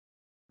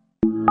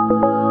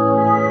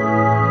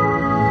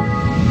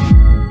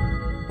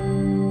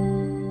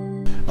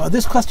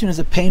This question is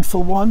a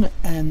painful one,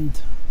 and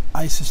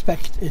I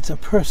suspect it's a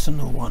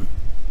personal one.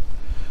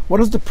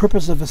 What is the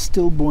purpose of a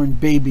stillborn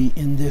baby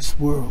in this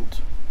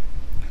world?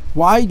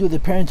 Why do the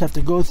parents have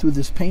to go through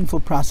this painful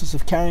process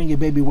of carrying a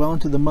baby well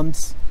into the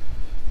months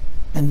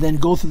and then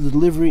go through the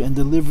delivery and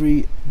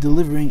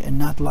delivering a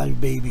not live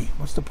baby?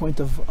 What's the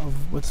point of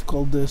what's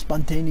called the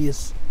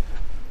spontaneous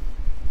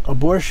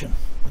abortion?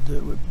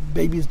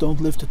 Babies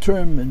don't live to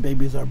term, and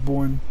babies are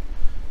born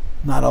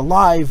not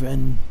alive.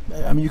 And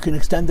I mean, you can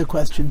extend the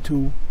question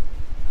to,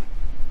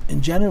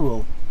 in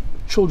general,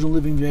 children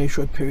living very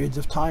short periods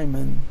of time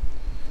and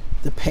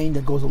the pain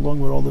that goes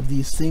along with all of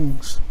these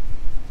things.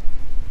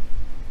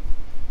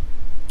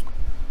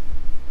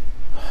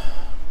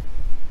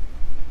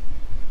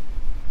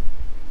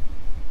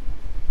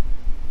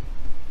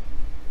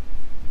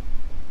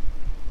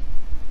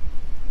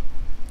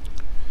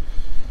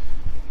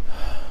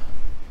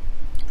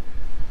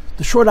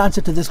 The short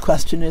answer to this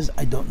question is,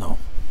 I don't know.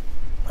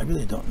 I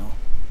really don't know.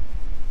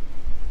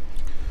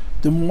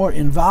 The more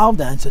involved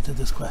answer to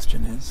this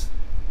question is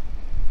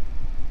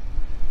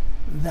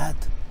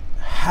that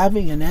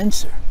having an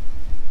answer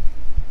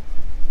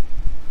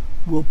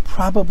will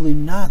probably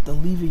not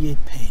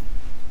alleviate pain.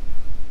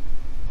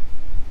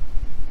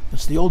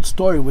 It's the old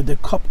story with the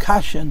cup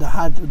kasha and the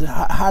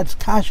heart's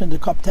kasha and the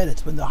cup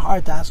teretz. When the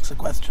heart asks a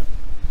question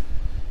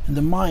and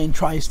the mind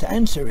tries to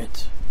answer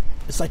it,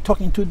 it's like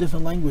talking two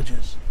different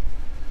languages.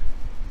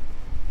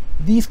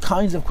 These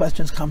kinds of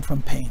questions come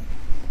from pain.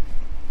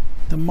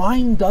 The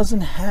mind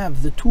doesn't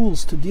have the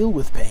tools to deal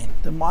with pain.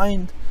 The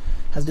mind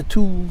has the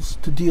tools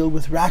to deal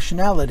with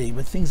rationality,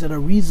 with things that are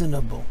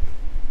reasonable.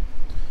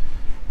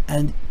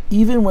 And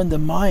even when the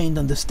mind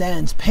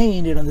understands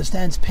pain, it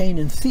understands pain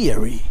in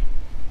theory.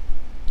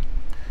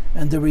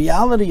 And the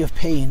reality of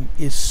pain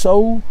is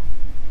so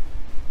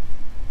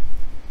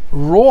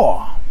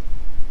raw,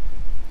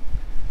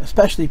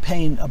 especially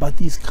pain about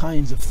these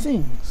kinds of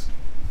things,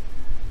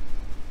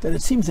 that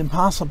it seems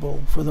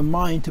impossible for the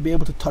mind to be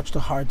able to touch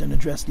the heart and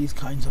address these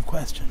kinds of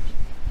questions.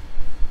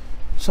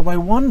 So I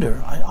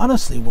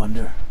honestly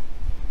wonder,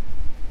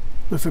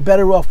 if we're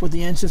better off with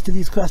the answers to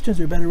these questions,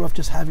 or better off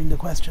just having the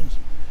questions.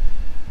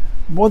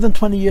 More than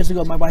 20 years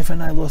ago, my wife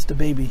and I lost a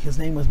baby. His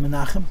name was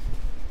Menachem.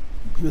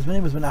 His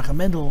name was Menachem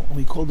Mendel, and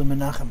we called him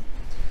Menachem.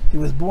 He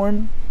was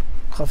born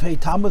Chafhei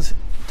Tammuz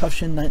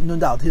Tafshin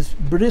Nundal. His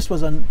bris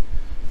was on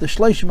the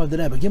Shleishim of the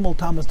Rebbe, Gimel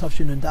Tammuz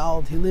Tafshin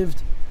Nundal. He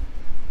lived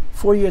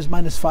 4 years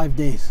minus 5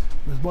 days.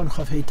 He was born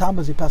Chafhei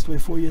Tammuz. He passed away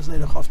 4 years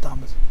later, Chav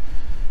Tammuz.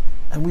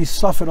 And we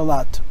suffered a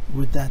lot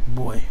with that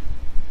boy.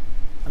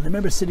 And I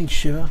remember sitting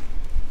Shiva,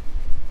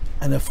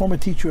 and a former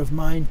teacher of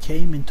mine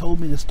came and told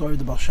me the story of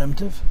the Baal Shem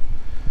Tov,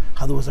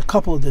 how there was a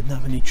couple that didn't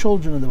have any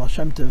children, and the Baal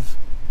Shem Tov,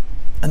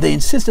 and they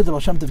insisted the Baal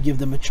Shem Tov give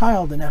them a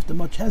child, and after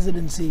much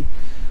hesitancy,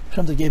 Baal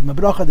Shem Tov gave them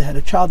a bracha. They had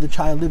a child. The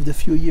child lived a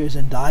few years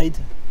and died,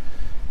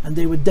 and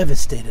they were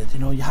devastated. You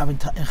know, you have in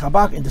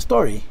Chabak, in the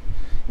story,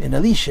 in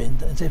Elisha,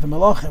 in Sefer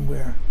Malachim,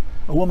 where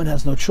a woman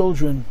has no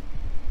children,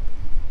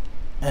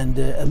 and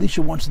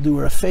Elisha wants to do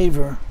her a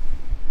favor,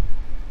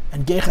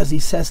 and Gehazi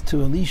says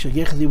to Elisha,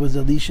 Gehazi was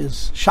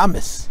Elisha's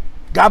shamis,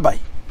 Gabbai.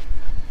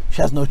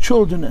 She has no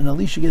children, and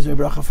Elisha gives her a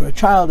bracha for a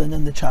child, and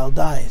then the child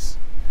dies.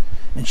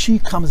 And she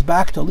comes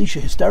back to Elisha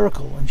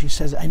hysterical, and she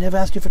says, I never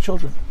asked you for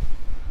children.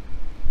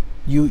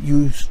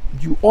 You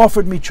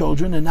offered me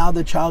children, and now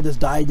the child has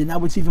died, and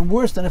now it's even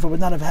worse than if I would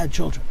not have had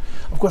children.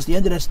 Of course, the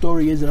end of that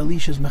story is that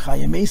Elisha's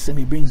Mechayim Mesim,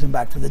 he brings him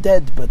back from the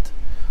dead, but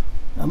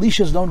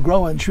Elishas don't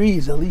grow on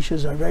trees.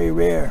 Elishas are very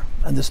rare.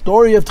 And the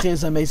story of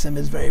Tchias HaMesim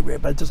is very rare,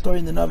 but it's a story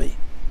in the Navi.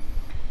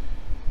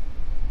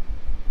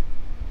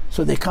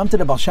 So they come to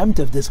the Baal Shem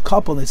Tov, this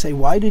couple, they say,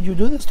 why did you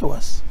do this to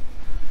us?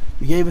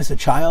 You gave us a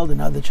child, and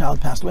now the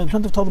child passed away. And Baal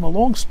Shem Tov told them a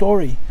long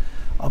story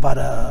about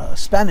a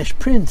Spanish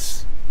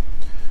prince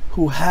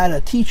who had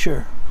a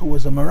teacher who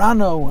was a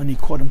Marano, and he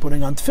caught him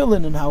putting on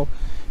tefillin, and how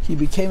he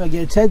became a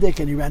Ger Tzedek,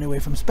 and he ran away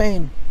from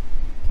Spain.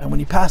 And when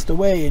he passed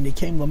away and he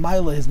came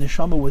Lamaila, his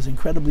neshama was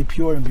incredibly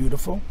pure and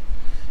beautiful,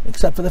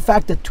 except for the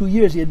fact that 2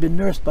 years he had been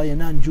nursed by a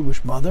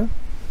non-Jewish mother,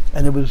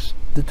 and it was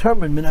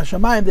determined min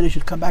hashamayim that he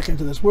should come back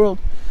into this world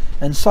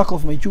and suckle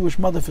from a Jewish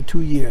mother for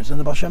 2 years. And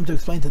the Baal Shem Tov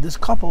explained to this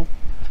couple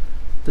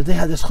that they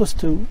had this chus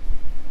to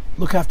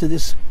look after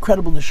this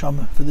incredible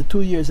neshama for the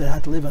 2 years that it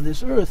had to live on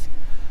this earth,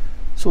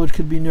 so it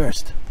could be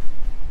nursed.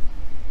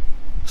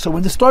 So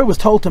when the story was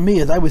told to me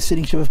as I was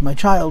sitting Shiva with my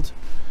child,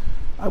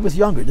 I was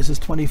younger. This is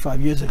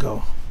 25 years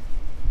ago.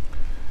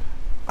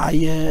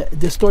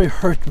 This story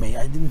hurt me.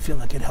 I didn't feel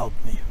like it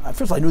helped me.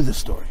 First, I knew this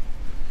story.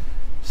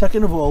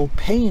 Second of all,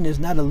 pain is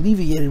not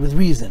alleviated with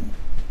reason.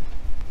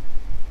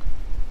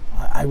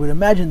 I would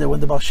imagine that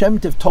when the Baal Shem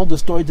Tov told the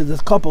story to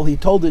this couple, he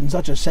told it in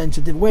such a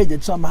sensitive way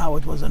that somehow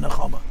it was a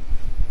nechama,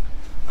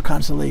 a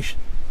consolation.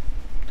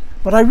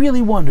 But I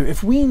really wonder,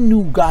 if we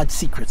knew God's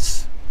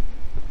secrets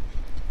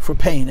for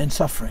pain and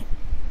suffering,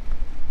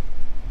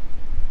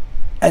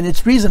 and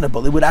it's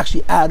reasonable, it would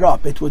actually add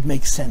up, it would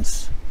make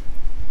sense,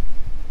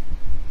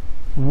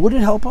 would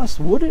it help us?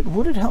 Would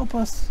it help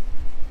us?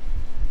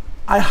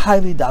 I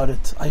highly doubt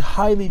it. I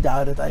highly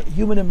doubt it.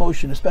 Human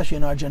emotion, especially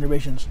in our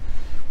generations,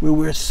 where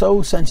we're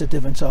so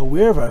sensitive and so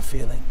aware of our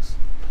feelings,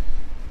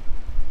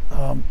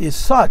 is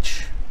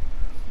such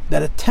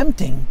that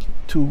attempting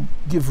to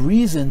give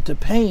reason to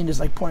pain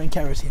is like pouring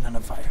kerosene on a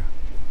fire.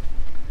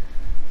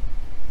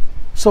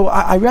 So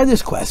I read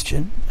this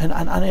question, and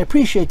I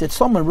appreciate that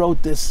someone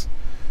wrote this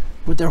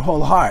with their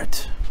whole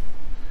heart.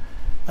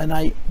 And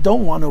I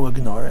don't want to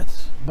ignore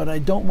it, but I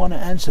don't want to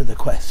answer the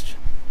question.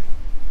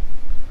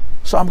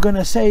 So I'm going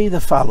to say the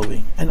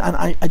following. And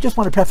I just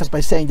want to preface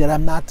by saying that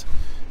I'm not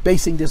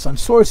basing this on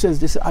sources.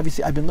 This,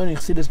 obviously, I've been learning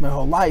Chassidus my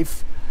whole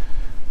life.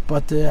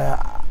 But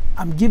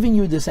I'm giving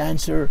you this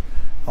answer,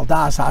 al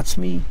da'as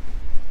atzmi.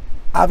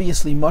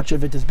 Obviously, much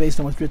of it is based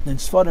on what's written in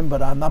Sfarim,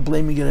 but I'm not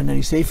blaming it on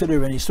any sefer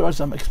or any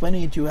source. I'm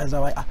explaining it to you as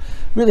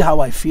how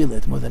I feel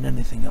it more than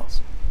anything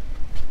else.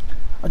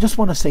 I just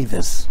want to say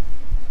this.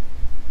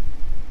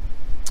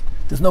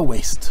 There's no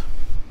waste.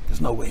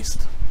 There's no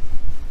waste.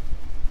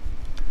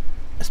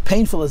 As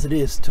painful as it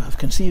is to have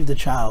conceived a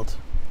child,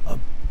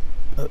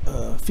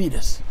 a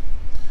fetus,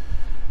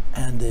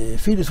 and the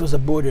fetus was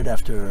aborted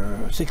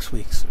after 6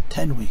 weeks, or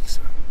 10 weeks,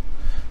 or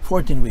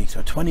 14 weeks,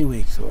 or 20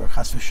 weeks, or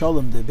chas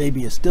v'sholem, the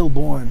baby is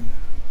stillborn.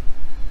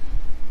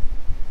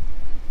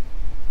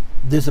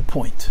 There's a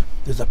point.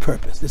 There's a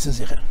purpose. This is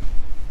it.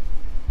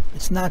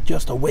 It's not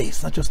just a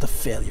waste, not just a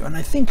failure. And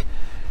I think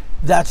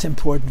that's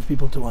important for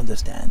people to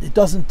understand. It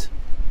doesn't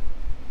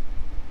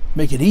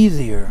make it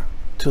easier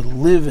to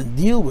live and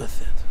deal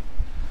with it,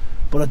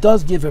 but it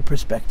does give a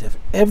perspective.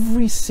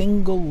 Every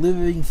single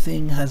living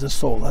thing has a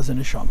soul, has a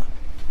neshama.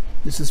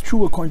 This is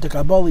true according to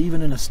Kabbalah,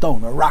 even in a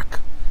stone, a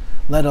rock,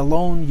 let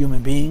alone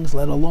human beings,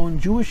 let alone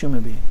Jewish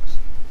human beings.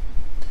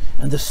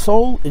 And the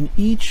soul in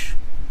each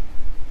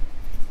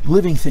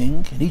living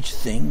thing, in each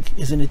thing,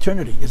 is an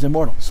eternity, is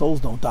immortal. Souls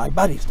don't die,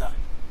 bodies die.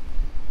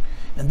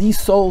 And these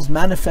souls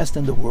manifest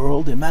in the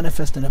world, they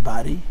manifest in a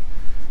body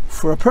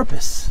for a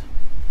purpose.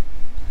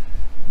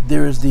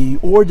 There is the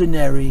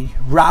ordinary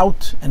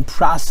route and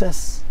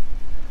process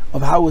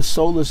of how a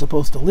soul is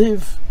supposed to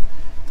live,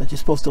 that you're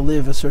supposed to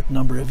live a certain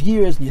number of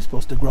years, and you're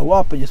supposed to grow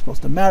up, and you're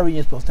supposed to marry, and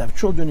you're supposed to have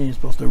children, and you're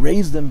supposed to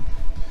raise them,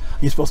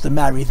 you're supposed to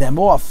marry them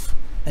off,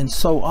 and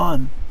so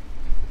on.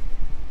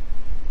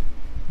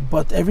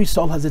 But every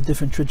soul has a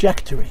different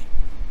trajectory.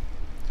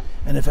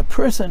 And if a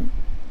person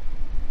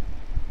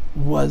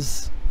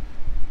was,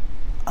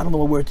 I don't know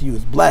what word to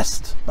use,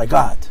 blessed by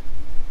God,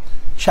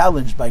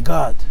 challenged by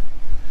God,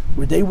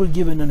 where they were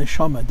given a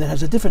neshama that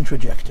has a different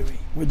trajectory,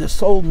 where the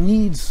soul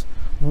needs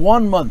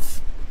 1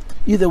 month,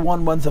 either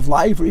 1 month of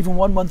life or even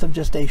 1 month of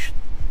gestation.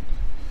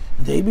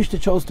 And the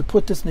Eibishter chose to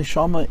put this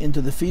neshama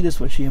into the fetus,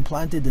 which he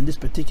implanted in this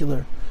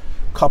particular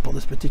couple,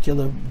 this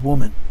particular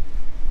woman.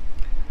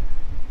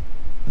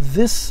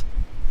 This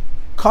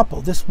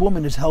couple, this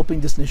woman, is helping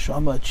this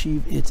neshama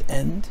achieve its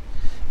end,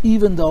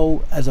 even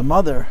though as a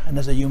mother and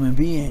as a human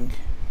being,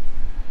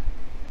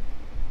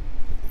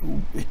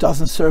 it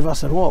doesn't serve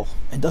us at all.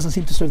 It doesn't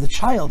seem to serve the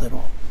child at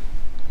all.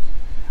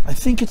 I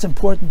think it's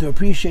important to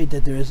appreciate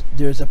that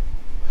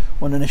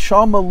when a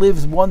neshama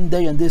lives one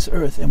day on this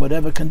earth in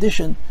whatever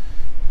condition,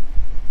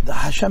 the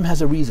Hashem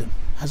has a reason,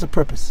 has a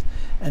purpose,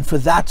 and for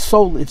that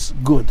soul it's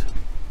good.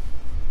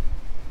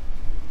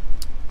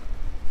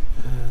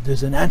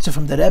 There's an answer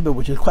from the Rebbe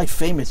which is quite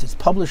famous. It's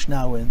published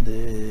now in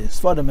the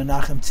Sfarim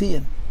Menachem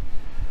Tzion,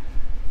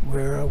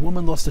 where a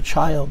woman lost a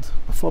child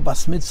before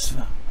Bas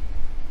Mitzvah,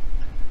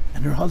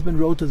 and her husband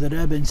wrote to the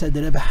Rebbe and said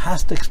the Rebbe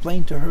has to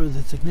explain to her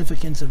the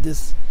significance of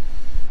this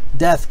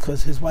death,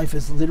 because his wife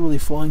is literally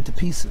falling to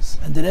pieces.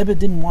 And the Rebbe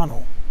didn't want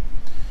to.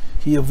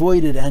 He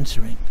avoided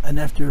answering. And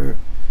after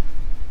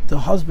the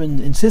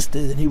husband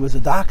insisted, and he was a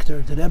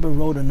doctor, the Rebbe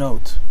wrote a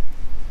note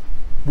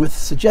with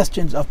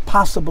suggestions of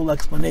possible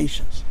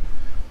explanations.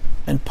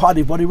 And part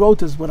of what he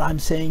wrote is what I'm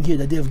saying here,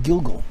 the idea of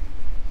Gilgal.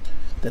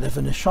 That if a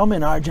neshama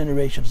in our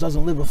generations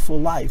doesn't live a full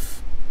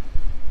life,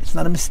 it's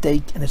not a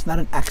mistake, and it's not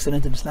an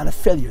accident, and it's not a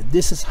failure.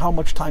 This is how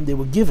much time they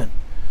were given.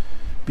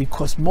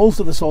 Because most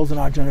of the souls in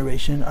our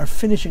generation are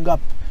finishing up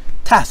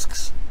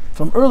tasks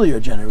from earlier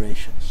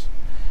generations.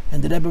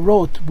 And the Rebbe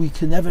wrote, we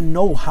can never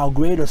know how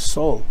great a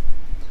soul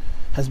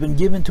has been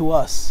given to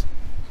us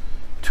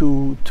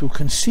to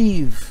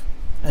conceive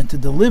and to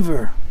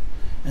deliver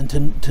and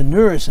to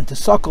nurse and to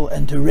suckle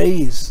and to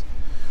raise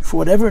for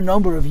whatever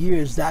number of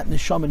years that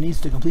neshama needs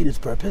to complete its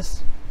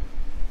purpose.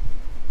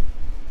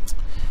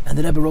 And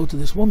the Rebbe wrote to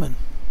this woman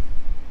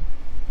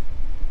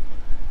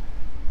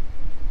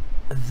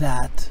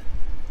that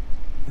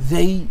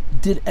they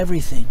did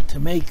everything to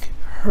make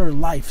her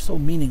life so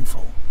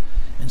meaningful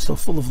and so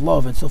full of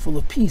love and so full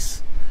of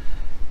peace,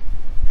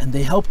 and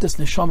they helped this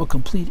neshama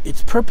complete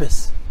its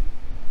purpose.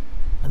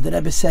 And the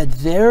Rebbe said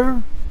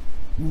their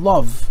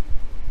love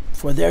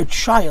for their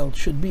child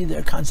should be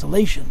their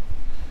consolation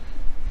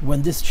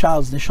when this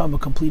child's neshama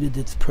completed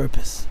its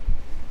purpose.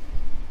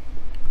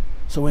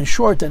 So in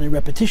short and in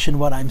repetition,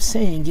 what I'm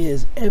saying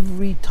is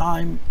every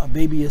time a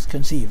baby is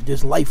conceived,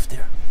 there's life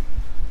there,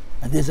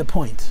 and there's a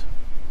point.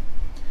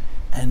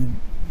 And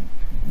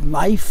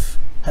life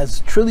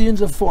has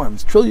trillions of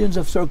forms, trillions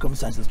of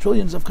circumstances,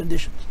 trillions of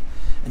conditions,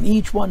 and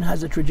each one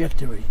has a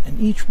trajectory, and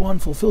each one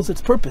fulfills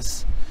its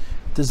purpose,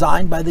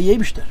 designed by the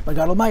Yebishter, by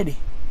God Almighty.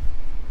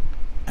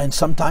 And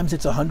sometimes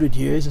it's 100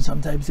 years, and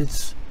sometimes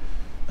it's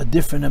a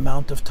different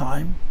amount of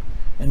time,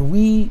 and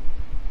we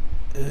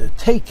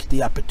take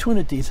the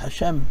opportunities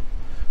Hashem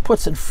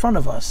puts in front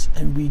of us,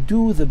 and we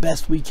do the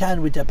best we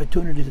can with the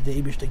opportunity that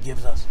the Yebishter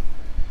gives us.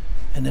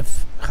 And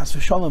if Chas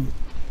v'Shalom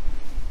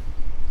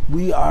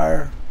we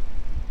are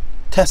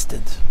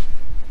tested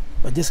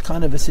by this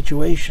kind of a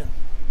situation,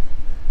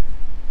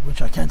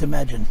 which I can't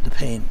imagine the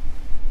pain.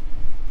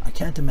 I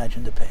can't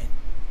imagine the pain.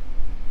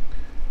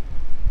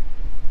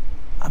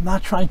 I'm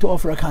not trying to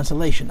offer a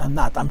consolation. I'm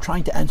not. I'm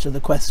trying to answer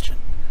the question.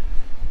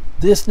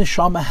 This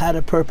neshama had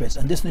a purpose,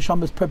 and this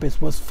neshama's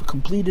purpose was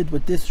completed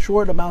with this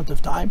short amount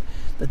of time,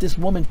 that this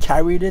woman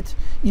carried it,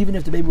 even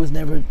if the baby was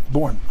never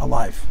born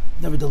alive,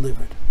 never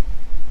delivered.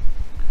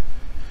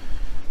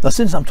 Now,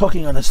 since I'm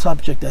talking on a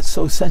subject that's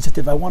so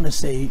sensitive, I want to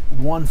say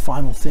one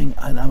final thing,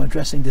 and I'm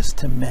addressing this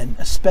to men,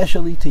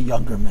 especially to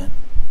younger men.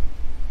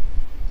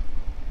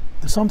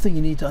 There's something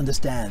you need to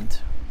understand.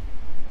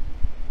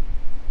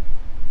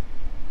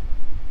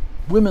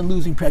 Women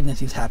losing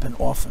pregnancies happen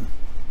often.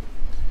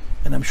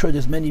 And I'm sure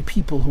there's many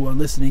people who are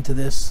listening to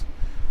this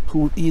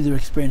who either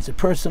experience it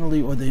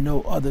personally or they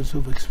know others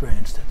who've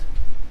experienced it.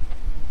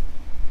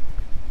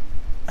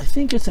 I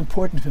think it's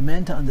important for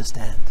men to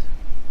understand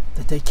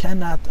that they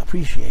cannot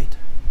appreciate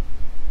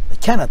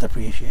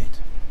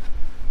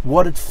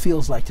what it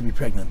feels like to be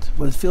pregnant,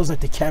 what it feels like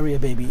to carry a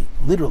baby,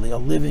 literally a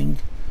living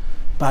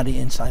body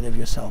inside of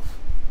yourself,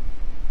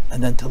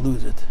 and then to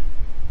lose it.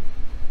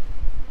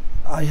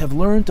 I have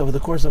learned over the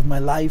course of my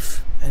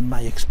life and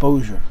my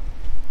exposure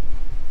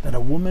that a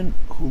woman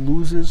who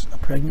loses a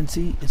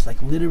pregnancy is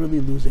like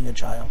literally losing a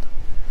child.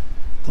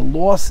 The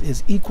loss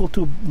is equal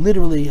to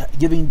literally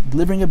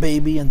delivering a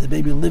baby and the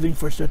baby living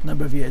for a certain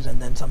number of years, and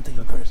then something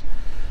occurs.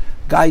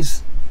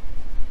 Guys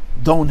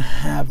don't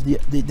have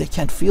they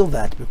can't feel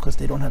that because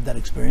they don't have that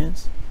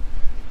experience.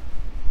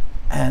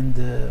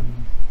 And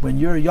when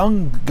you're a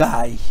young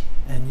guy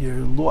and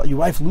your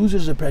wife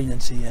loses a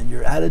pregnancy and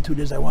your attitude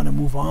is, I want to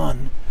move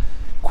on,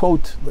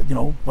 quote,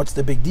 what's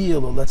the big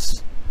deal, or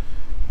let's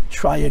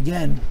try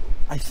again.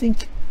 I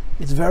think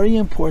it's very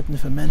important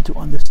for men to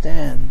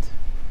understand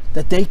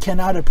that they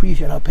cannot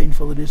appreciate how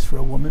painful it is for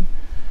a woman,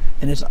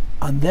 and it's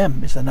on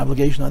them, it's an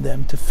obligation on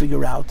them to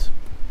figure out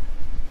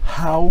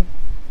how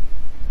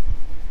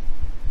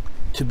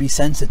to be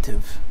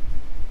sensitive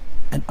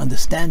and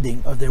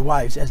understanding of their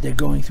wives as they're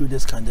going through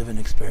this kind of an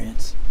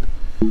experience.